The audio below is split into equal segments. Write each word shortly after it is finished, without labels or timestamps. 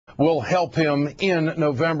will help him in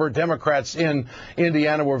November. Democrats in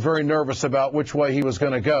Indiana were very nervous about which way he was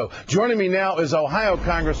going to go. Joining me now is Ohio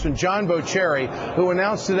Congressman John Boccieri, who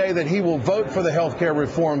announced today that he will vote for the health care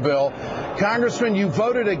reform bill. Congressman, you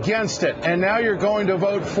voted against it, and now you're going to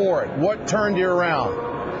vote for it. What turned you around?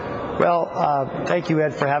 Well, thank you,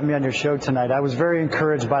 Ed, for having me on your show tonight. I was very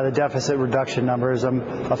encouraged by the deficit reduction numbers. I'm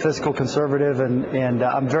a fiscal conservative, and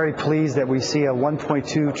I'm very pleased that we see a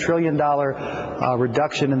 $1.2 trillion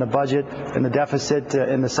reduction in the budget and the deficit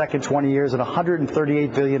in the second 20 years and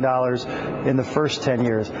 $138 billion in the first 10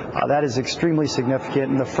 years. That is extremely significant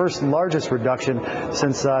and the first largest reduction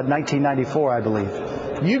since 1994, I believe.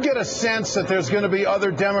 You get a sense that there's going to be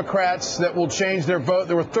other Democrats that will change their vote.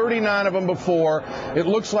 There were 39 of them before. It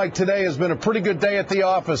looks like today has been a pretty good day at the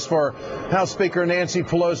office for House Speaker Nancy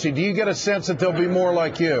Pelosi. Do you get a sense that there'll be more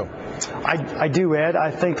like you? I do, Ed.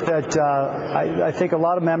 I think that I think a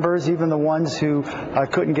lot of members, even the ones who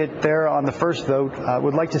couldn't get there on the first vote,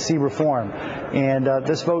 would like to see reform. And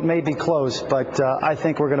this vote may be close, but I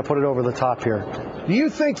think we're going to put it over the top here. Do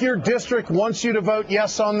you think your district wants you to vote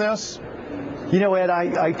yes on this? You know, Ed,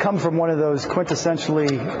 I come from one of those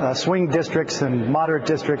quintessentially swing districts and moderate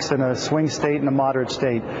districts in a swing state and a moderate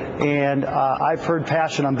state. And I've heard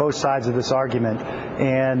passion on both sides of this argument.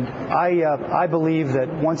 And I believe that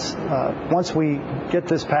once we get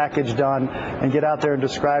this package done and get out there and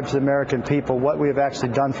describe to the American people what we have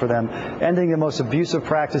actually done for them, ending the most abusive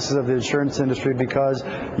practices of the insurance industry because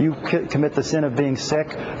you commit the sin of being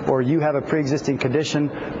sick or you have a pre-existing condition.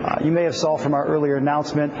 You may have saw from our earlier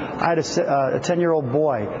announcement, I had a 10-year-old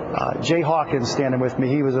boy, Jay Hawkins, standing with me.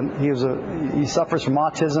 He suffers from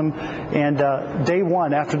autism, and day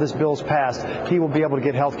one after this bill's passed, he will be able to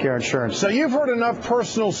get health care insurance. So you've heard enough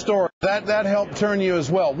personal stories that helped turn you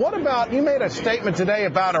as well. What about, you made a statement today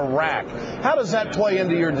about Iraq. How does that play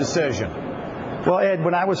into your decision? Well, Ed,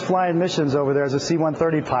 when I was flying missions over there as a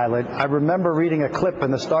C-130 pilot, I remember reading a clip in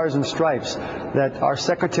the Stars and Stripes that our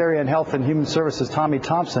Secretary of Health and Human Services, Tommy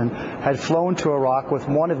Thompson, had flown to Iraq with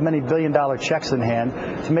one of many billion-dollar checks in hand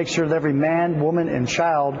to make sure that every man, woman, and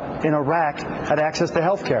child in Iraq had access to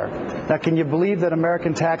health care. Now, can you believe that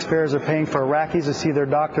American taxpayers are paying for Iraqis to see their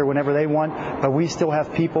doctor whenever they want, but we still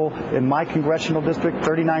have people in my congressional district,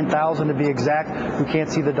 39,000 to be exact, who can't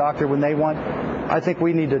see the doctor when they want? I think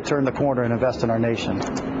we need to turn the corner and invest in our nation.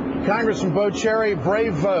 Congressman Boccieri,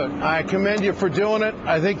 brave vote. I commend you for doing it.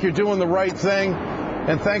 I think you're doing the right thing.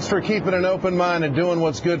 And thanks for keeping an open mind and doing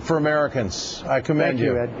what's good for Americans. I commend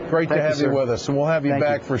you. Ed. Great to have you with us, and we'll have you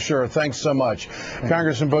back for sure. Thanks so much.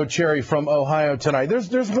 Congressman Boccieri from Ohio tonight.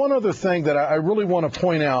 There's one other thing that I really want to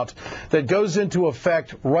point out that goes into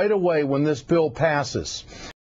effect right away when this bill passes.